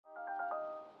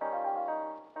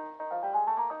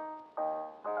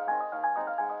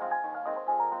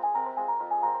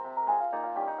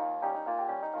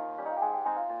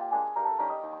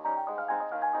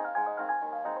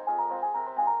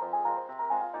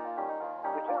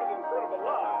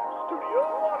Quiet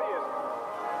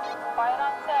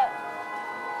on set.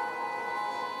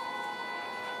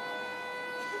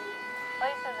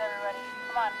 Places, everybody.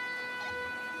 Come on.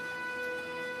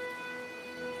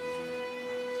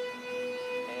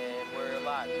 And we're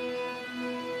live.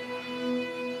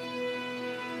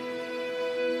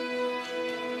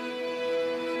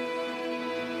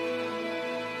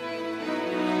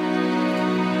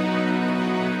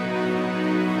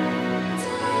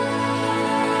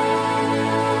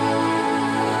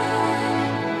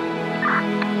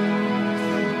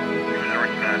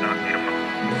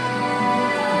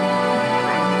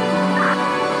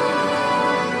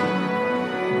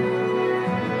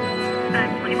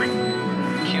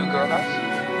 Cute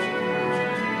girlhouse.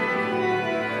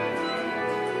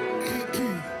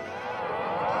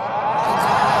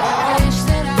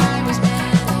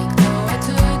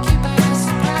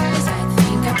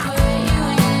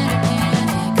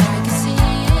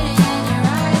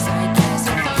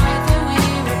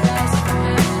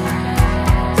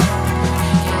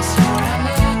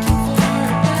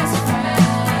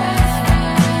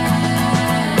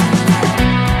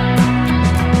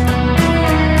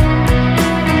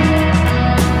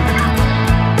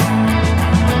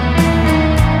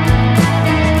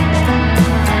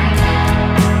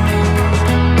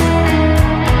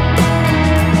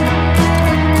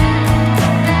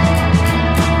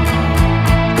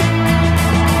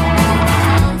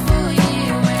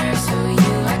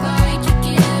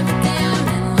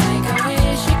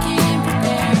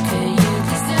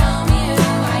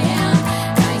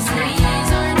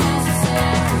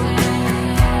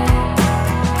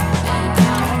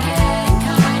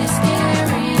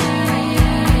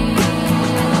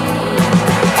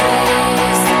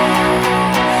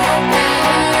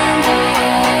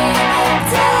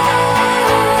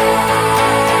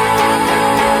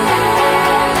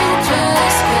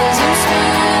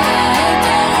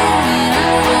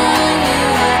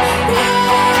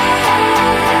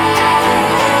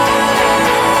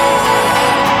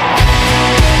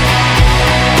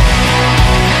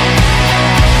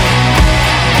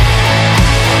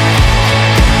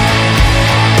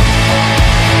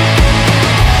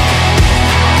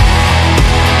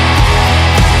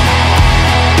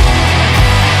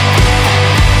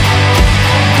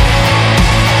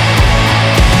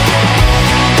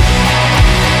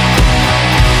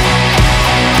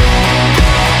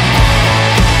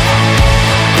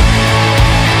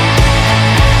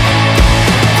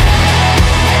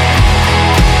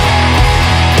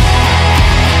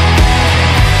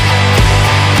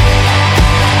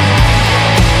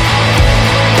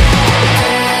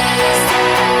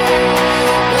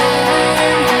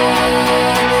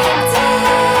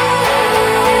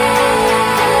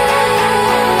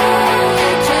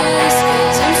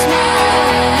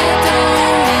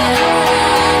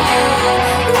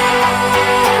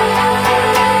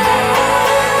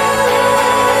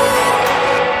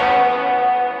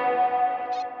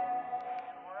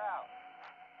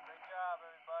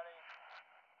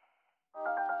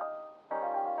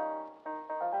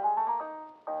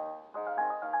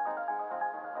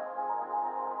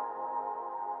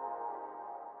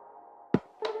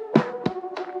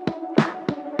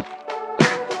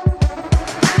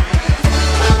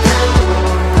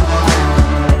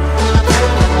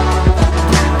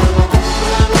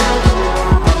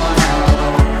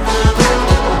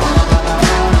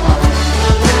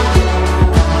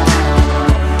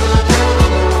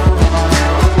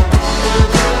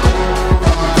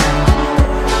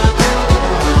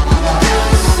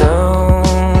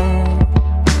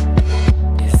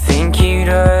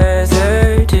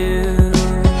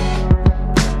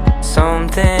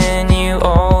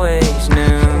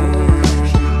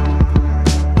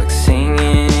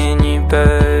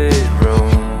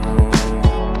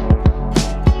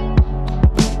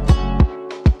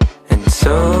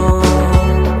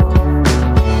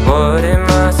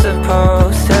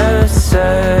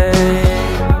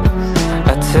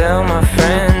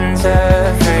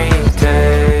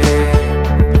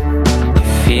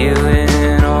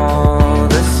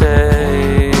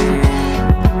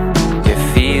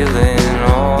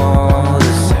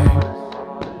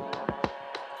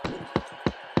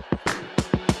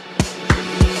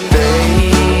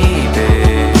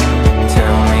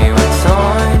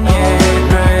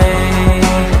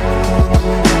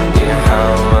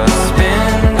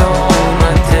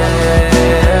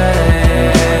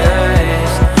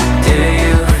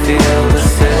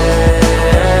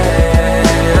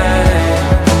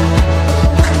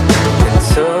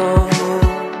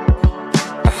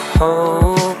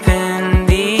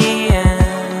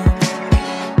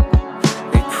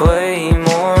 way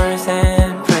more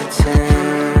than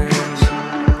pretend.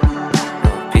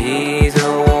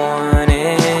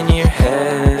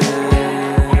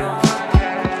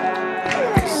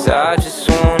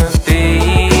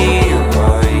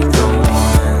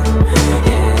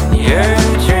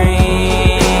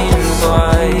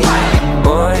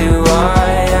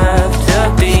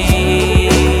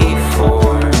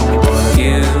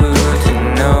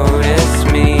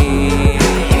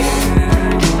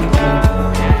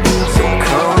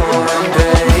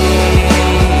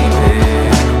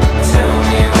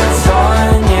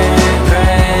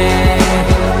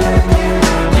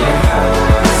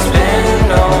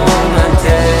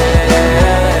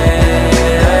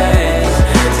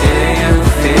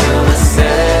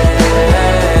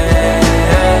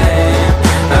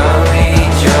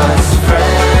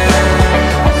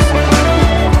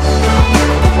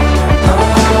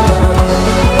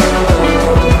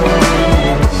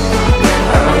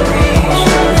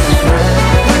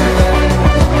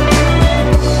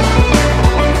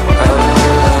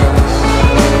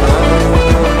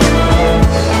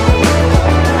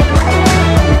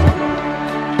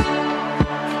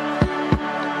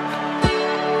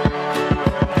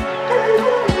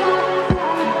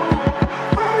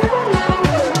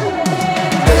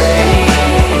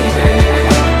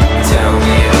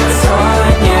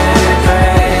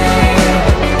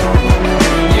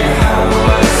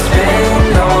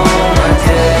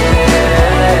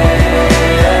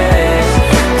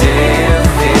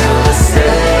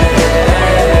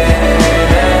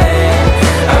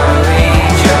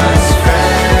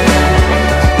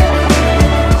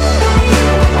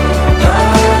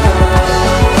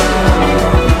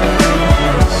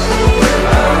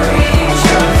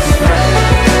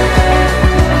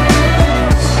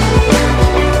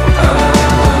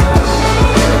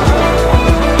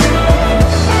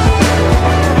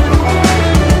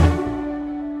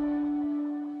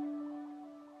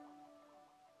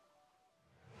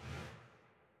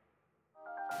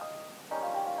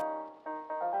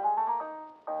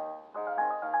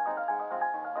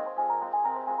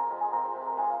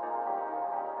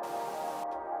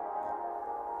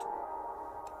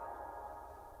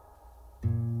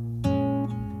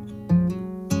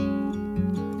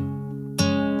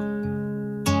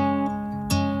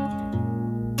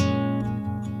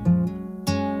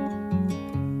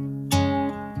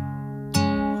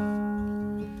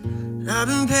 I've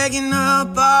been packing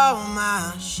up all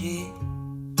my shit.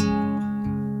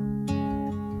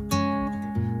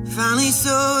 Finally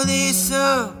sold this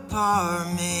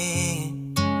apartment.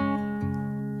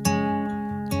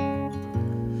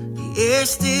 The air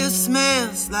still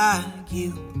smells like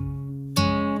you,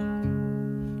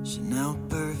 Chanel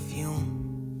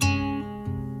perfume.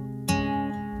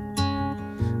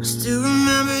 I still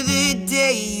remember the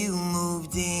day you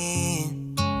moved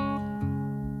in,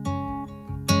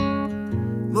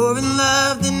 more in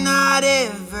love than I'd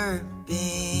ever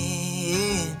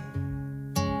been.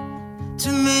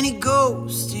 Too many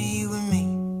ghosts to you and me,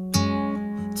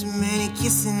 too many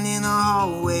kissing in the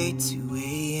hallway, 2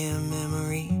 a.m.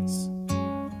 memories.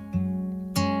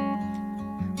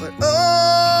 But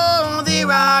oh, there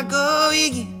I go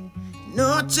again. You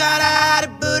know I try to hide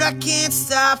it, but I can't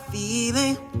stop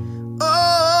feeling.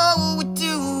 Oh, what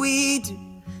do we do?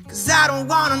 'Cause I don't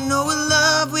wanna know a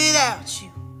love without you.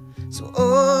 So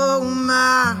oh,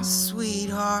 my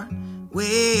sweetheart,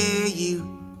 where you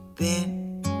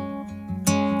been?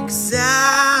 'Cause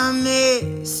I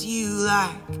miss you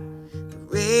like the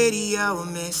radio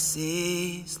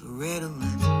misses Loretta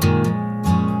Lynn.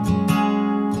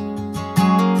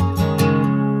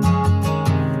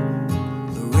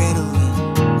 Loretta Lynn.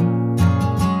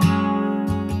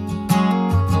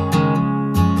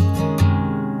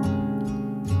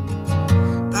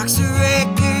 Box of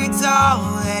records,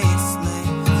 all that's left.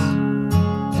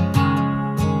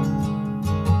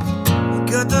 You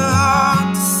got the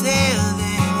heart to sell them.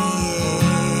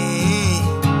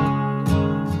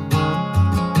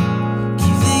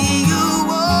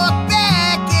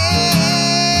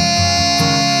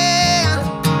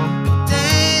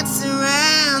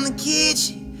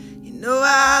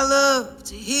 I love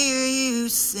to hear you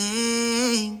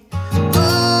sing.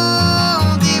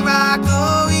 Oh, there I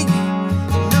go again.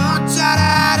 You know I try to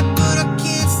hide it, but I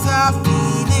can't stop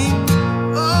feeling.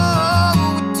 Oh,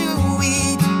 what do we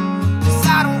do? 'Cause I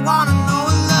don't wanna know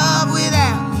a love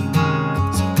without you.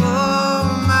 So oh,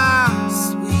 my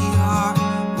sweetheart,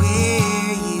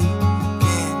 where you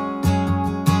been?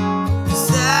 'Cause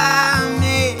I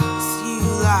miss you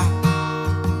like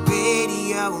the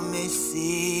radio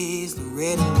misses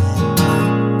Loretta Lynn.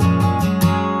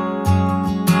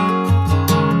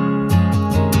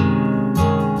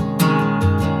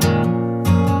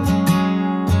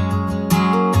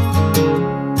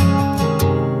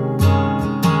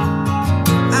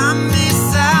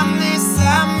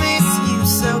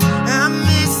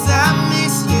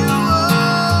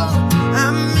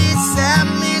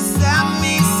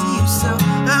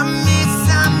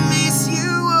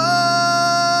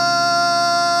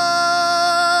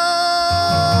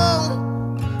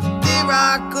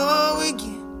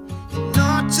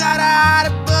 Try to hide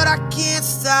it, but I can't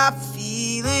stop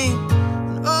feeling.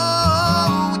 And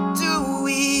oh, what do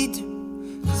we do?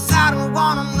 'Cause I don't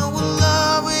wanna know a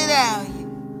love without you.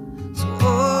 So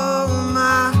oh,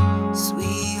 my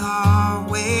sweetheart,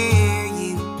 where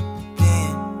you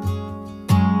been?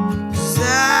 'Cause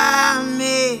I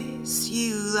miss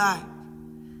you like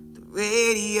the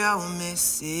radio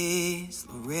misses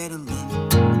Loretta Lynn.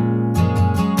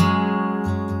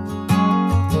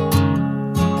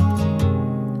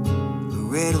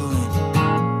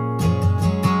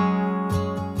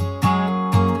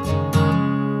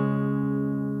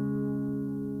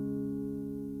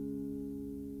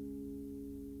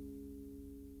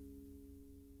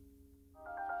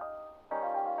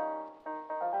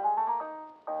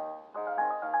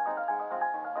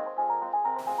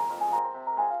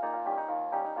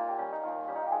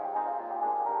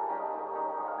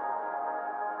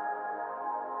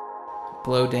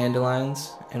 Blow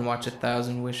dandelions and watch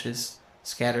 1,000 wishes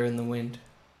scatter in the wind.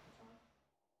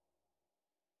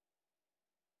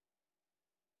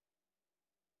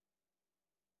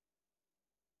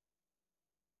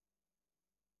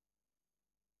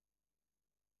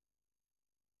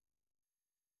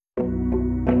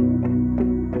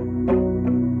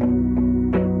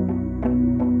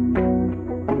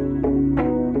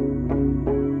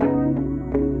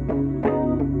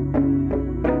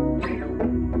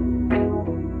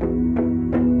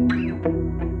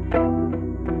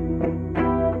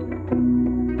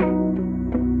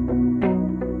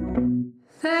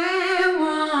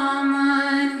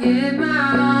 Hit my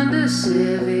Honda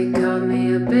Civic.